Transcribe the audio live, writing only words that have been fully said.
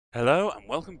Hello and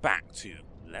welcome back to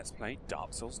Let's Play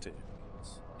Dark Souls 2.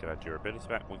 Get our durability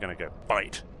back. We're going to go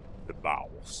fight the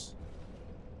boss.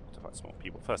 To fight some more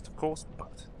people first, of course,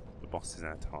 but the boss is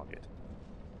our target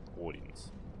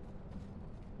audience.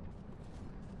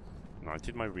 Now, I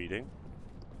did my reading.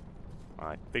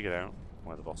 I figured out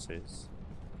where the boss is.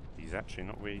 He's actually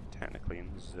not really technically in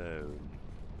the zone.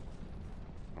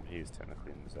 Well, he is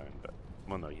technically in the zone, but...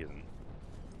 well, no, he isn't.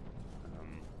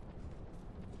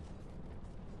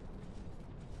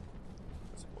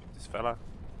 This fella,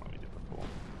 like we did before.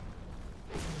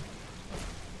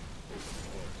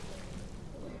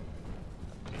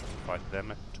 Don't need to fight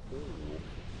them at all.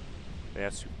 They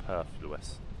are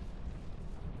superfluous.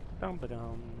 Dum ba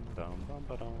dum, dum dum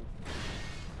ba dum.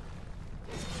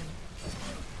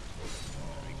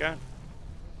 There we go.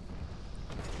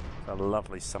 It's a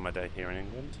lovely summer day here in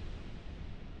England.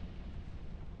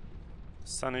 The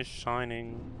sun is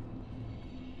shining.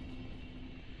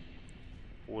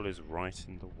 All is right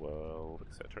in the world,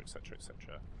 etc, etc,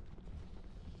 etc.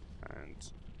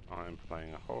 And I'm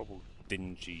playing a horrible,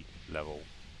 dingy level.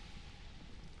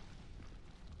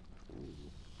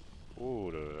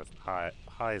 Ooh, that's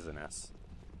poisonous.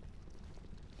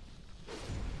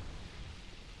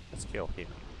 Let's kill him.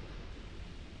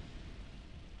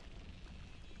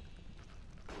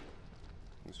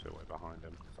 Let's go way behind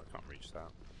him, because I can't reach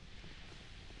that.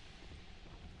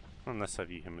 Unless I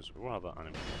view him as rather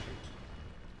unimportant.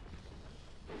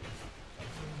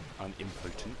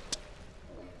 Unimpotent.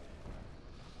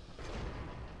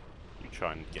 You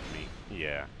try and get me,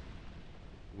 yeah.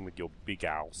 With your big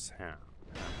owl sound.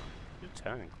 You're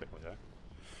turning quickly though.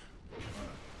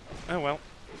 Oh well.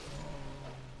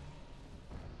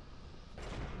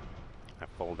 I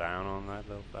fall down on that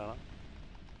little fella.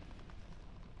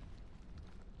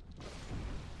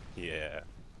 Yeah.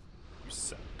 You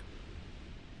suck.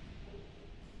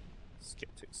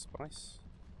 Skeptic Spice.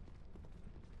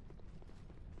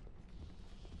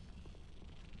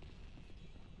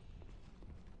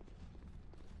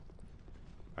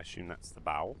 I assume that's the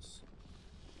bowels.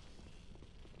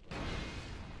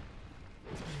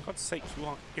 God's sake, you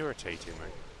are irritating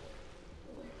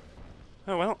me.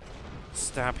 Oh well.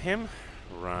 Stab him.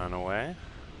 Run away.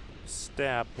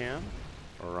 Stab him.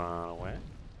 Run away.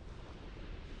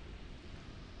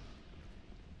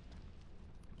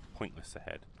 Pointless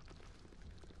ahead.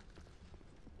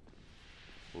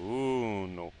 Ooh,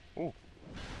 no. Ooh.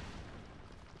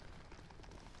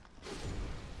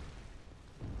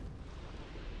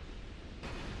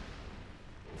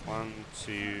 One,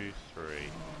 two, three.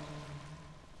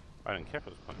 I don't care if it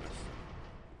was pointless.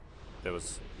 There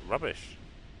was rubbish.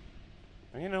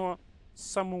 And you know what?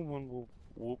 Someone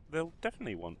they'll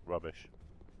definitely want rubbish.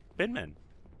 Bin men.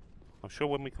 I'm sure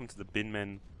when we come to the bin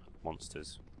men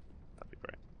monsters, that'd be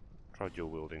great. Try dual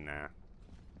wielding there.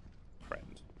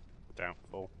 Friend.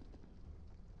 Doubtful.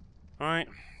 Alright.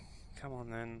 Come on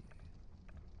then.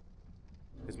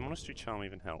 Is Monastery Charm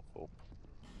even helpful?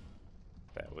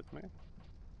 Bear with me.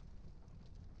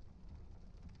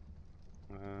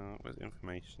 Where's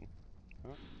information? Oh.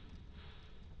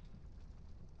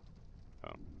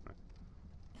 Oh, no.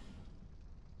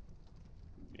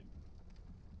 Yeah.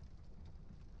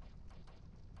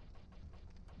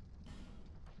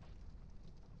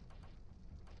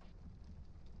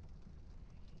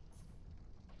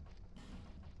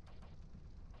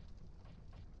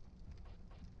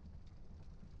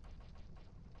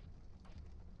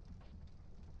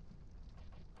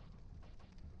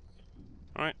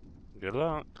 Alright, good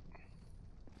luck.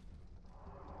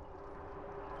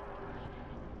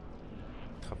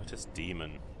 Covetous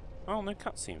Demon. Oh, no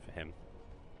cutscene for him.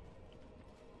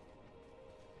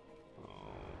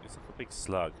 Oh, it's like a big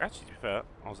slug. Actually, to be fair,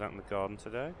 I was out in the garden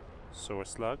today, saw a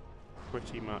slug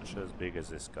pretty much as big as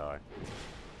this guy.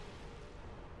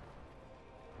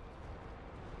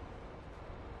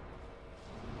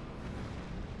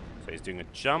 So he's doing a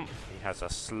jump, he has a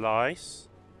slice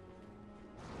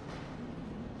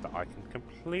that I can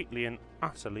completely and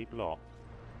utterly block.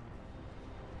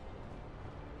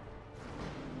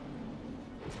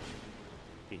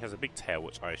 He has a big tail,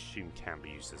 which I assume can be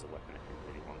used as a weapon if he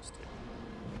really wants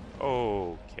to.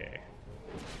 Okay.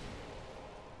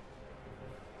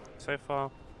 So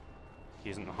far, he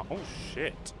isn't... oh,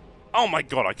 shit. Oh my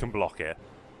god, I can block it.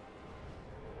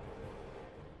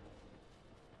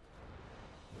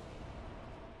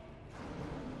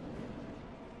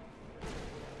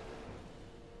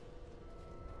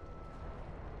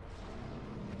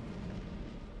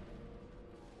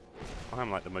 I'm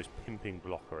like the most pimping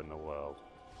blocker in the world.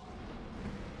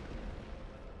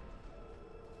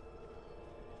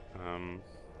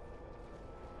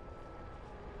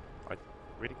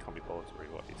 really can't be bothered to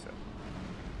read what he said.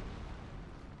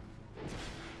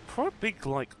 For a big,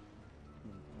 like,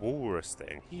 walrus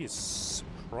thing, he is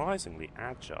surprisingly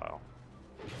agile.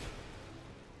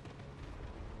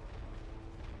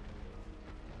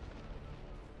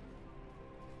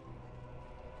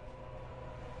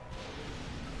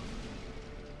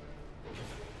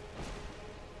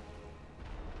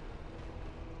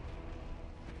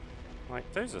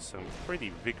 Like, those are some pretty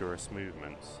vigorous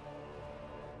movements.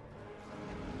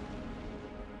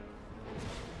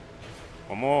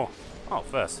 One more. Oh,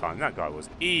 first time. That guy was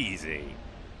easy.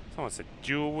 Someone said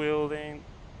dual wielding.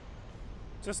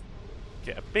 Just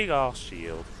get a big ass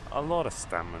shield, a lot of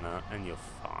stamina, and you're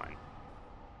fine.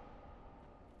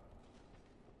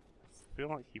 I feel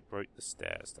like he broke the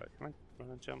stairs though. Can I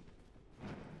run and jump?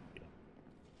 Yeah.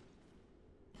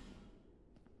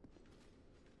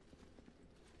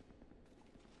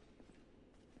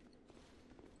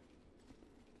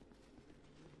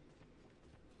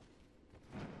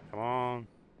 Come on.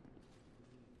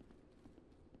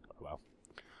 Oh well.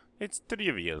 It's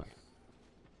trivial.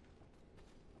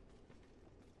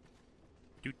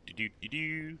 Do do do do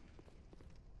do.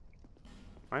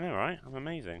 I know, right? I'm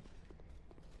amazing.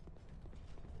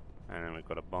 And then we've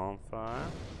got a bonfire.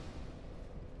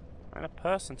 And a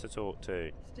person to talk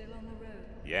to. Still on the road?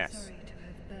 Yes. Sorry to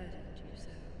have burdened you,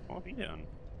 sir. What have you done?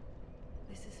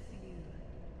 This is for you.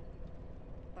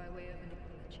 By way of an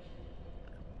apology.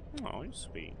 Oh, you're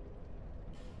sweet.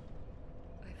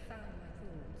 I found my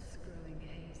thoughts growing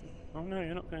hazy. Oh no,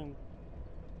 you're not going...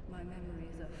 My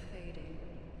memories are fading.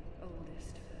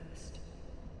 Oldest first.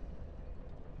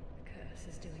 The curse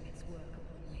is doing its work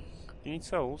upon me. You need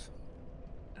souls?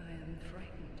 I am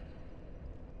frightened.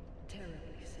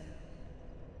 Terribly so.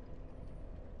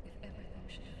 If everything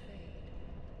should fade,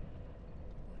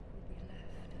 what will be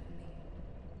left of me?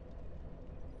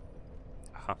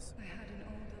 Us. I had an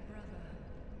older brother.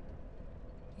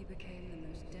 He became the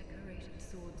most decorated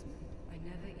swordsman. I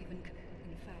never even...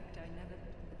 In fact, I never...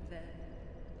 But then,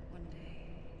 one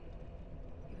day,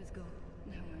 he was gone.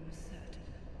 Now I'm certain.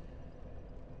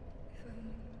 If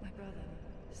only my brother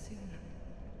sooner.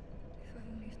 If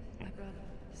only my brother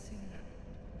sooner.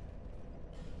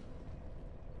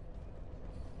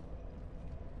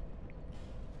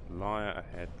 Liar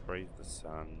ahead, brave the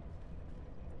sun.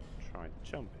 Try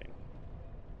jumping.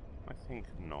 I think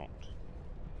not.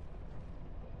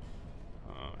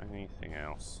 Anything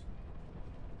else?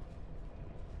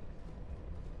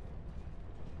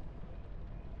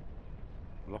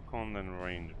 Lock on, then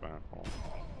range battle.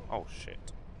 Oh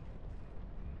shit.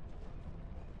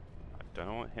 I don't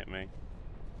know what hit me.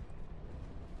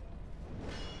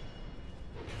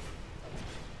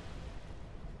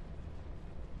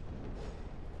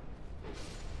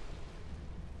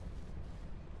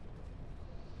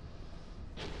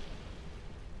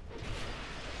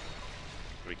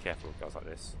 Be careful with guys like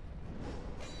this.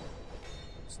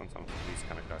 Sometimes these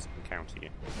kind of guys can counter you.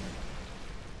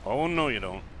 Oh no, you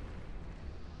don't.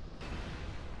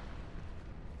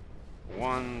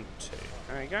 1, 2.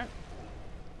 There you go.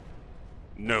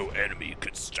 No enemy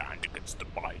could stand against the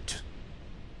bite.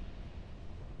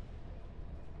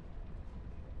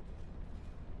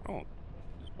 Oh,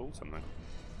 just pulled something.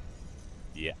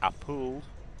 Yeah, I pulled.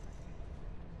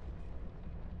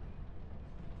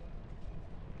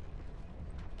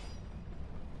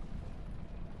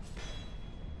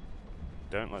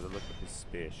 Don't like the look of his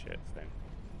spear shit thing.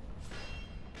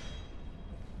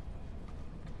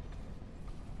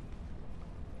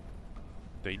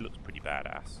 But he looks pretty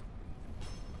badass.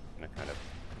 In a kind of...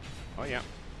 Oh yeah.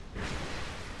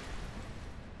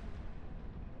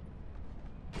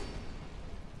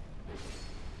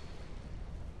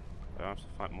 I have to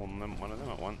fight more than one of them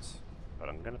at once. But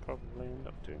I'm gonna probably end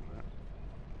up doing that.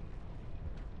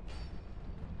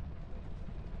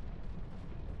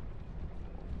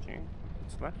 Okay,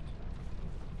 what's left?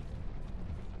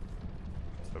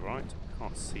 To the right.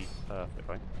 Can't see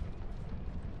perfectly.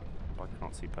 If I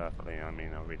can't see perfectly, I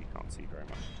mean I really can't see very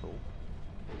much at all.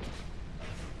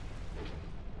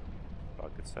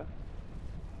 But good stuff.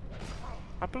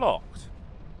 I blocked.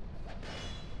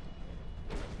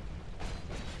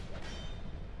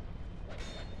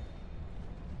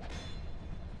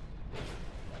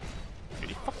 Get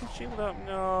your fucking shield up.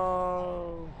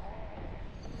 No.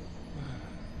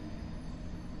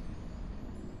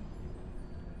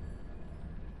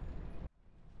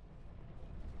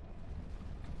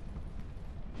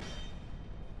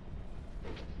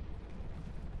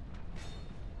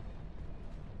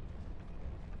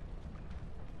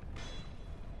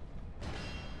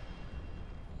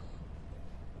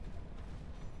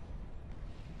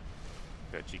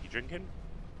 Got cheeky drinking.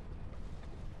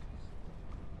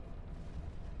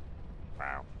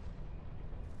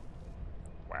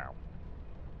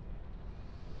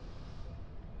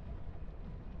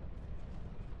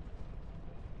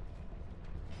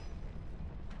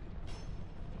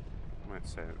 Right,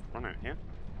 so run out here.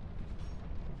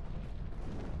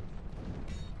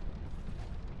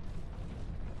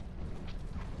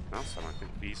 Last time I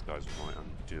think these guys were my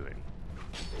undoing.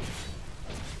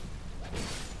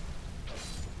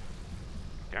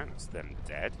 Again, it's them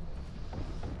dead.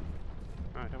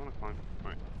 No, I don't want to climb.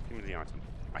 Right, give me the item.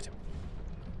 Item.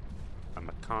 A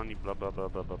Makani blah blah blah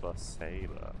blah blah blah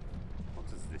sailor. What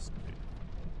does this do?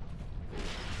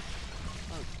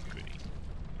 Oh, goody.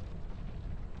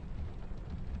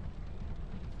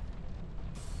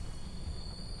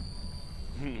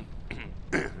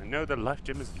 I know the life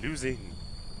gem is losing.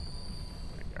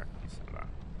 There you go, some of that.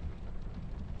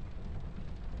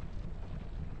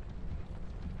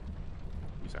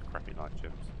 Use our crappy life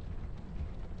gems.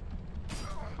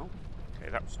 Oh, okay,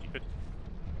 that was stupid.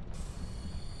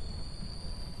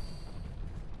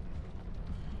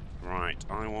 Right,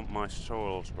 I want my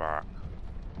souls back.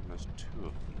 And there's 2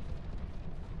 of them.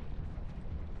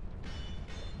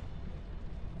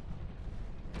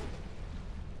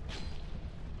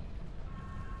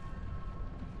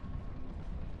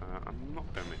 I'm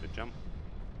not going to make the jump,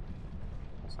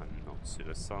 because I'm not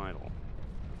suicidal.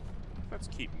 Let's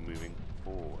keep moving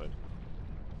forward.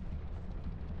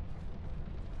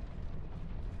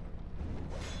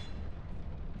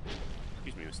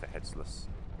 Excuse me, Mr. Headsless.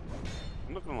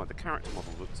 I'm not going to lie, the character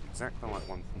model looks exactly like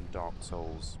one from Dark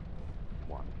Souls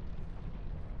 1.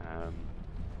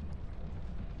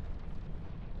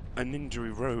 A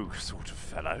ninja rogue sort of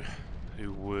fellow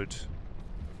who would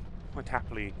quite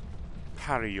happily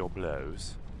parry your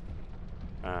blows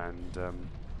and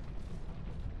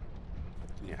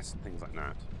yes, and things like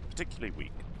that. Particularly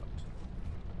weak, but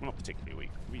well, not particularly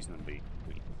weak, reasonably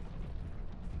weak.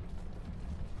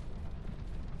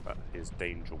 But his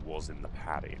danger was in the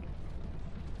parrying.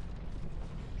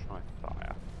 Try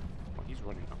fire. Well, he's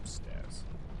running upstairs.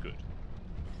 Good.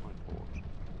 Try forge.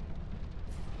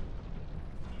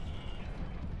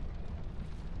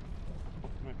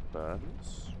 What my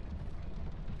burns?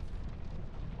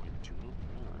 I do not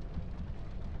know.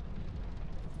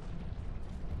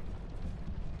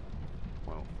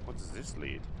 Well, what does this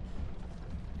lead?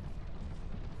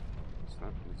 So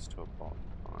that leads to a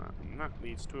bonfire, and that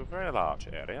leads to a very large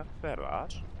area. Very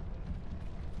large.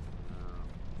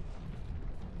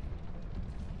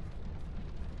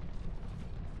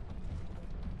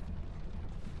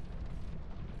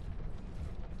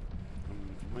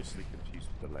 I'm mostly confused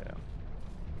with the layout.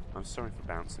 I'm sorry for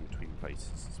bouncing between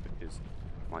places, it's because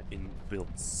my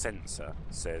inbuilt sensor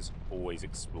says always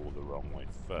explore the wrong way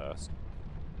first.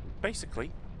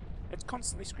 Basically, it's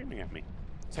constantly screaming at me,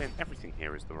 saying everything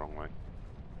here is the wrong way.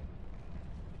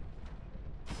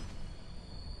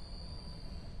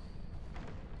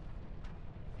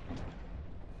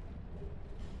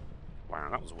 Wow,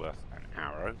 that was worth an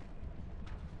arrow.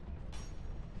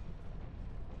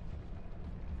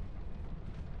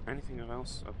 Anything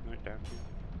else of note down here?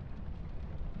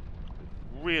 It's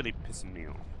really pissing me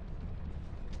off.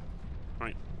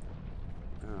 Right.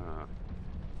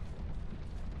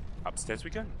 Upstairs we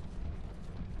go.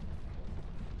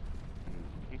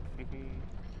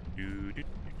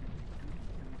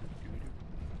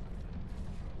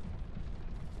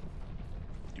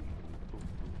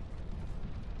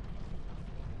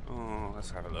 Oh,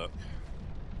 let's have a look.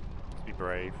 Let's be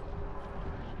brave.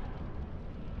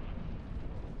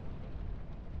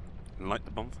 Light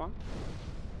the bonfire?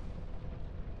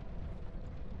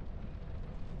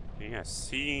 Yeah,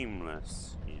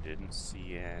 seamless. You didn't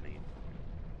see any.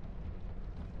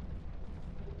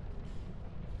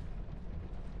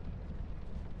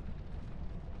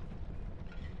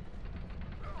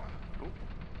 Oh.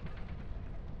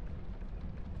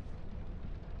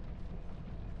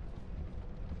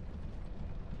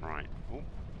 Right. Oh.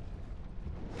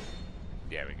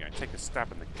 There we go. Take a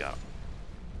stab in the gut.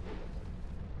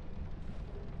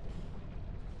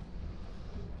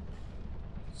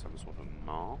 Some sort of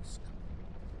mask.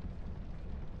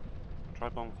 Try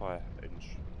bonfire in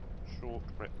short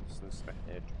recklessness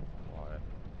ahead required.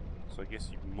 So I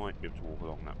guess you might be able to walk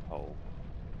along that pole.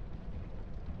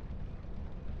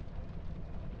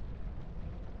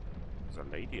 There's a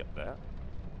lady up there.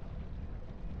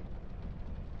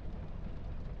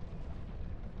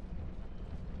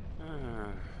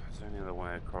 Is there any other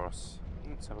way across?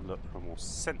 Let's have a look for a more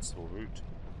sensible route.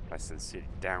 I sincerely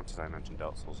doubt it. I imagine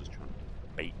Dark Souls is trying to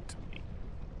bait me.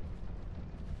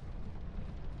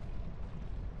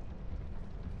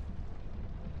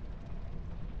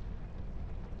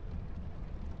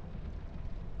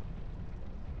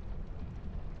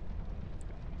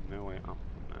 No way up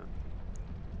from there.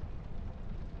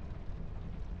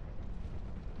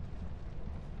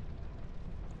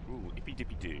 Ooh, ippy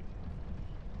dippy doo.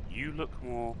 You look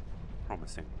more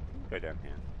promising. Go down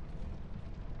here.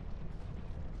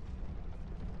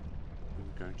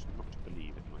 I'm going to not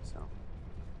believe it myself.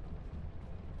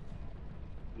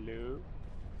 Hello?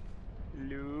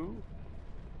 Hello?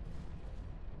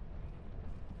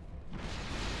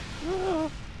 Ah!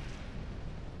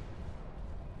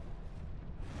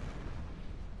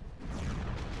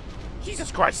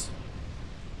 Jesus Christ!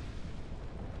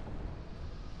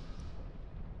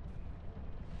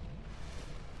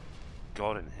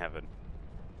 God in heaven.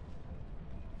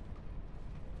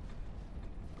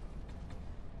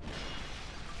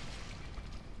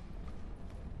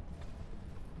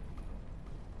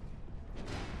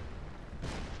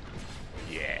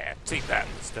 Yeah, take that,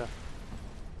 mister.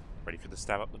 Ready for the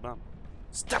stab up the bum?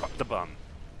 Stab up the bum!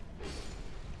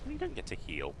 You don't get to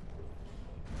heal.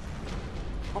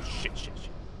 Oh shit, shit,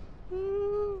 shit.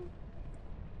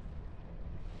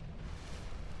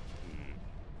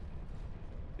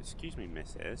 Excuse me,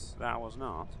 missus. That was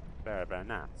not very, very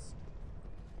nice.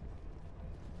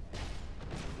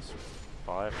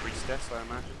 Fire priestess, I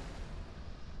imagine.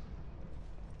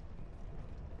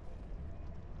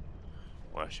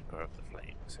 Worshipper of the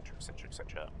flame, etc., etc.,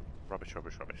 etc. Rubbish,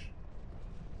 rubbish, rubbish.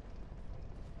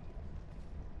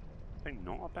 They're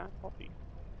not a bad hobby.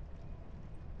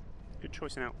 Good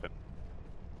choice in outfit.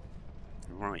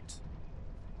 Right.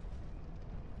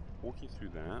 Walking through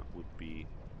there would be...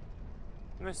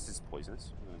 Unless this is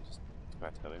poisonous, I'm just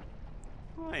about to tell you.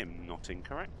 I am not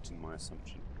incorrect in my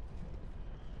assumption.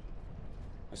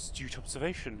 Astute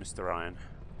observation, Mr. Ryan.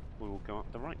 We will go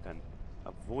up the right then,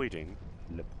 avoiding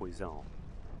le poison.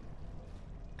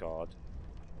 God.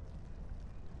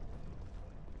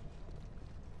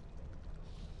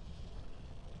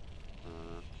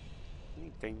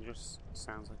 Any dangerous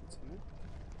sounds I can see there?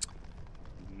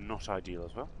 Not ideal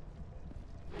as well.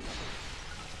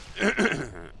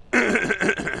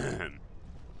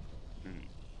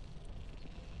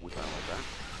 Without that.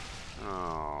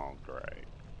 Oh, great.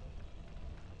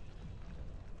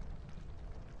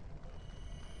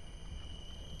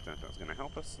 Don't know if that's going to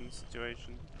help us in this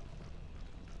situation.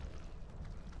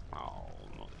 Oh,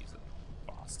 not these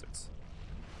bastards.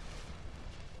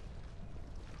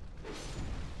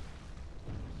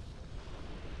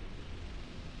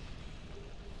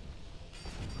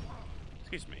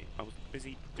 Excuse me, I was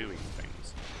busy doing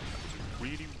things. That was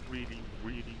really, really,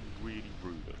 really, really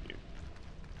rude of you.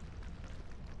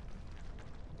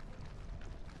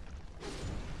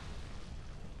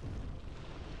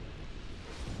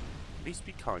 Please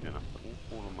be kind enough to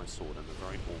fall on my sword in a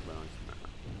very organised manner.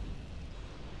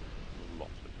 A lot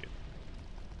of you.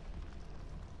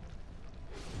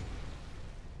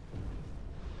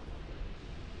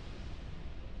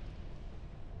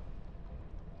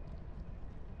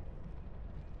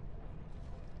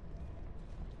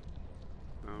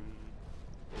 I'm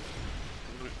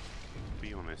going to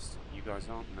be honest, you guys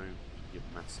aren't known for your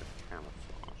massive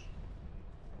camouflage.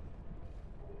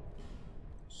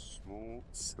 Small,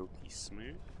 silky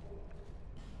smooth.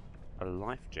 A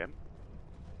life gem.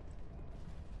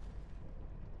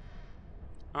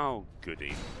 Oh,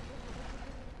 goody.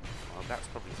 Well, that's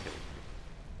probably killing me.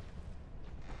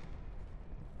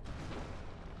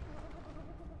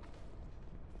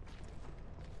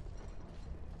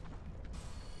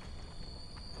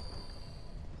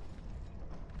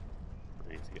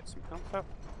 I need to get some health up.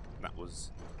 That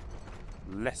was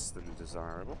less than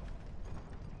desirable.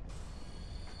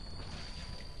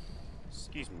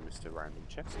 Excuse me, Mr. Random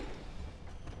Chest.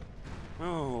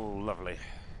 Oh, lovely.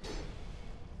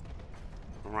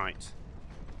 Right.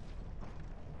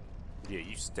 Yeah,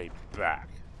 you stay back.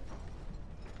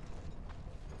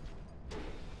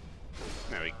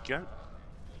 There we go.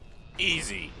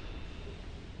 Easy.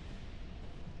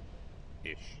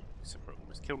 Ish. Except for it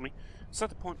almost killed me. So at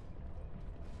the point...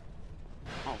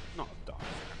 Oh, not a dive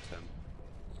that term.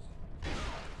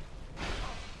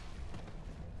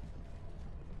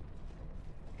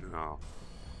 No.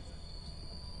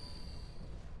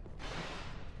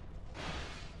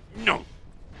 No!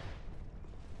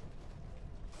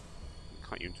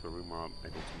 Cut you into a room where I'm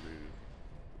able to move.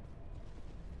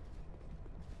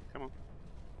 Come on.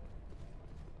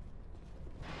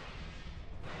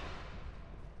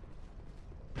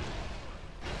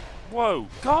 Whoa!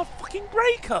 God fucking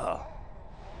breaker!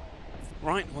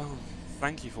 Right, well,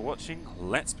 thank you for watching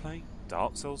Let's Play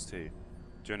Dark Souls 2.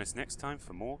 Join us next time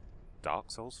for more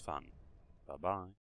Dark Souls fun. Bye-bye.